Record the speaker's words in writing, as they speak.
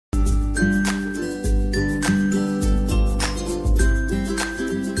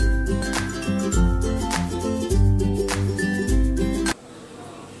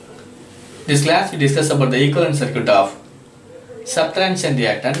This class we discuss about the equivalent circuit of sub-transient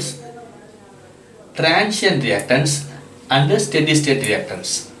reactance, transient reactance and steady state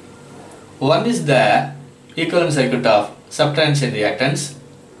reactance. One is the equivalent circuit of sub-transient reactance.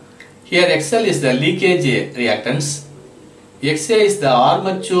 Here XL is the leakage reactance, XA is the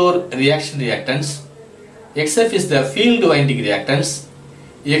armature reaction reactance, XF is the field winding reactance,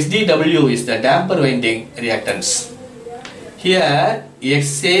 XDW is the damper winding reactance. Here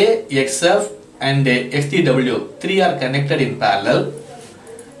XA, XF and XDW, three are connected in parallel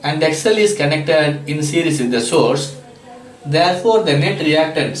and XL is connected in series with the source. Therefore the net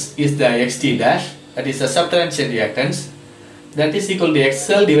reactance is the XT dash, that is the sub-transient reactance, that is equal to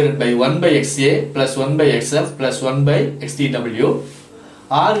XL divided by 1 by XA plus 1 by XF plus 1 by XDW,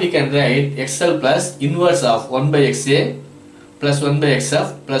 or we can write XL plus inverse of 1 by XA plus 1 by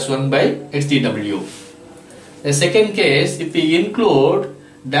XF plus 1 by XDW. The second case, if we include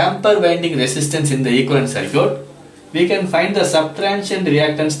damper winding resistance in the equivalent circuit, we can find the sub-transient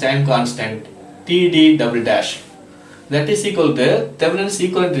reactance time constant TD double dash, that is equal to Thevenin's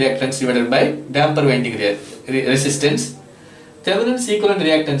equivalent reactance divided by damper winding resistance. Thevenin's equivalent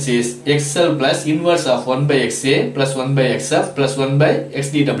reactance is XL plus inverse of 1 by XA plus 1 by XF plus 1 by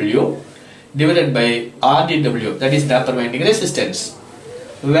XDW divided by RDW, that is damper winding resistance.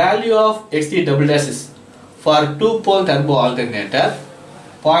 Value of XD double dash is for 2-pole turbo alternator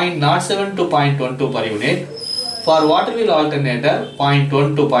 0.07 to 0.12 per unit, for water wheel alternator 0.1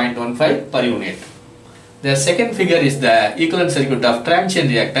 to 0.15 per unit. The second figure is the equivalent circuit of transient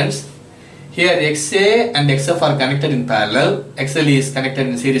reactance. Here XA and XF are connected in parallel, XL is connected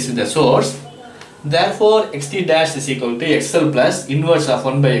in series with the source. Therefore XT dash is equal to XL plus inverse of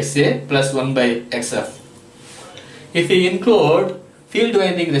 1 by XA plus 1 by XF. If we include field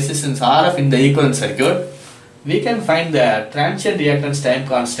winding resistance RF in the equivalent circuit, we can find the transient reactance time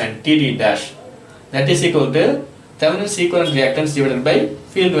constant TD dash, that is equal to Thevenin's equivalent reactance divided by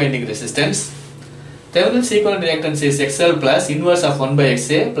field winding resistance. Thevenin's equivalent reactance is XL plus inverse of 1 by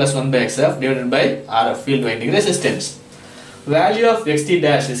XA plus 1 by XF divided by RF field winding resistance. Value of XT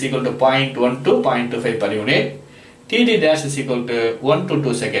dash is equal to 0.1 to 0.25 per unit. TD dash is equal to 1 to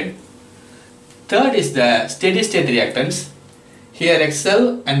 2 seconds. Third is the steady state reactance. Here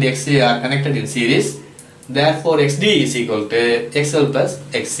XL and XA are connected in series. Therefore XD is equal to XL plus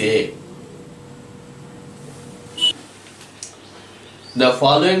XA. The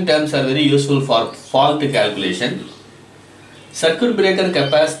following terms are very useful for fault calculation. Circuit breaker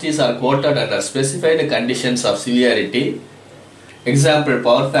capacities are quoted under specified conditions of severity. Example: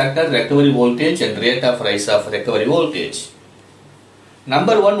 power factor, recovery voltage and rate of rise of recovery voltage.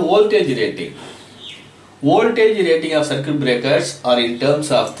 Number 1, voltage rating. Voltage rating of circuit breakers are in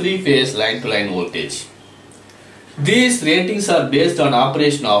terms of three-phase line-to-line voltage. These ratings are based on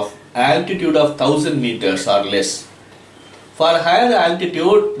operation of altitude of 1000 meters or less. For higher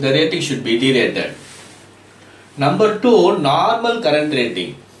altitude, the rating should be derated. Number 2, normal current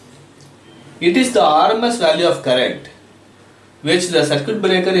rating. It is the RMS value of current which the circuit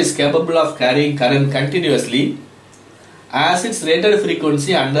breaker is capable of carrying current continuously as its rated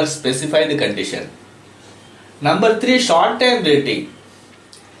frequency under specified condition. Number 3, short time rating.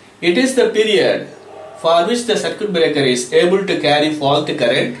 It is the period for which the circuit breaker is able to carry fault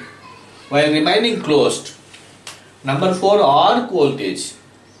current while remaining closed. Number 4, arc voltage.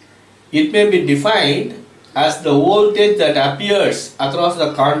 It may be defined as the voltage that appears across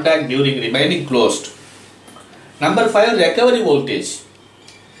the contact during remaining closed. Number 5, recovery voltage.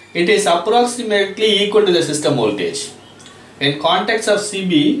 It is approximately equal to the system voltage. When contacts of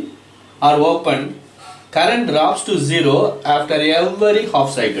CB are opened, current drops to 0 after every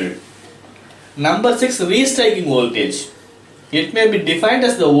half cycle. Number 6, restriking voltage. It may be defined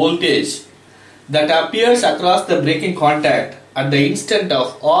as the voltage that appears across the breaking contact at the instant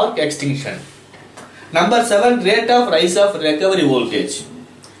of arc extinction. Number 7, rate of rise of recovery voltage.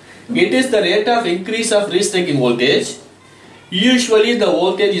 It is the rate of increase of restriking voltage. Usually the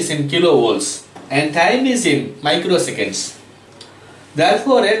voltage is in kilovolts and time is in microseconds.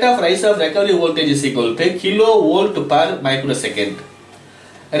 Therefore rate of rise of recovery voltage is equal to kilovolt per microsecond.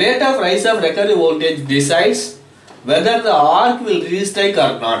 Rate of rise of recovery voltage decides whether the arc will restrike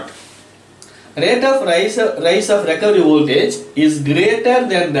or not. Rate of rise of recovery voltage is greater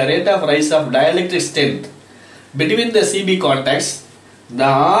than the rate of rise of dielectric strength between the CB contacts, the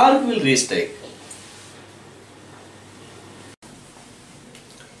arc will restrike.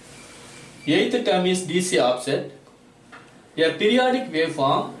 Eighth term is DC offset. A periodic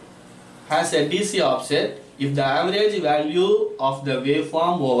waveform has a DC offset if the average value of the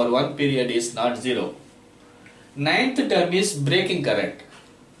waveform over one period is not zero. Ninth term is breaking current.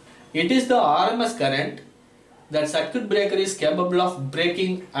 It is the RMS current that circuit breaker is capable of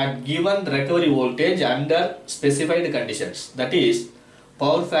breaking at given recovery voltage under specified conditions, that is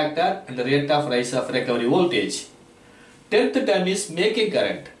power factor and rate of rise of recovery voltage. 10th term is making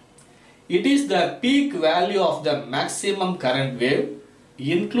current. It is the peak value of the maximum current wave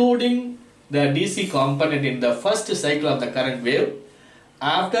including the DC component in the first cycle of the current wave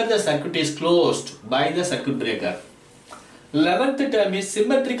after the circuit is closed by the circuit breaker. 11th term is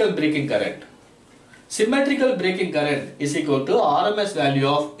symmetrical breaking current. Symmetrical breaking current is equal to RMS value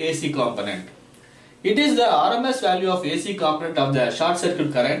of AC component. It is the RMS value of AC component of the short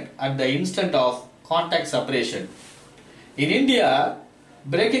circuit current at the instant of contact separation. In India,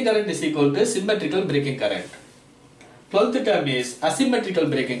 breaking current is equal to symmetrical breaking current. 12th term is asymmetrical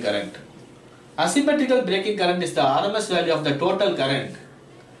breaking current. Asymmetrical breaking current is the RMS value of the total current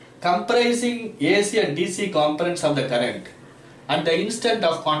comprising AC and DC components of the current at the instant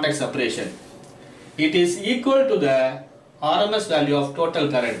of contact separation. It is equal to the RMS value of total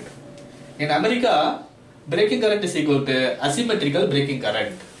current. In America, breaking current is equal to asymmetrical breaking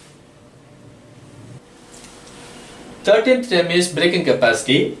current. 13th term is breaking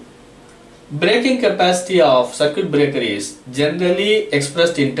capacity. Breaking capacity of circuit breaker is generally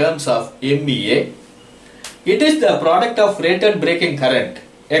expressed in terms of MVA. It is the product of rated breaking current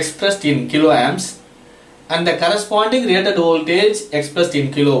expressed in kiloamps and the corresponding rated voltage expressed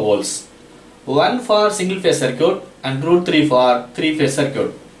in kilovolts. 1 for single phase circuit and √3 for 3-phase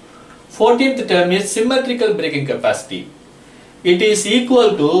circuit. 14th term is symmetrical breaking capacity. It is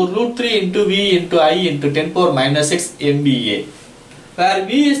equal to √3 into V into I into 10 power minus 6 MVA, where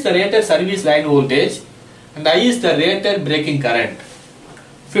V is the rated service line voltage and I is the rated breaking current.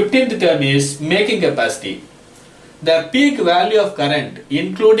 15th term is making capacity. The peak value of current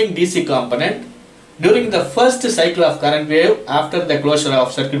including DC component during the first cycle of current wave after the closure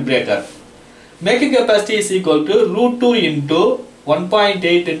of circuit breaker. Making capacity is equal to √2 into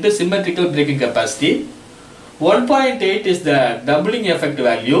 1.8 into symmetrical breaking capacity. 1.8 is the doubling effect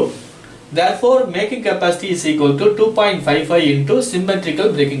value. Therefore, making capacity is equal to 2.55 into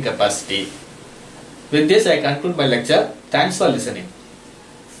symmetrical breaking capacity. With this, I conclude my lecture. Thanks for listening.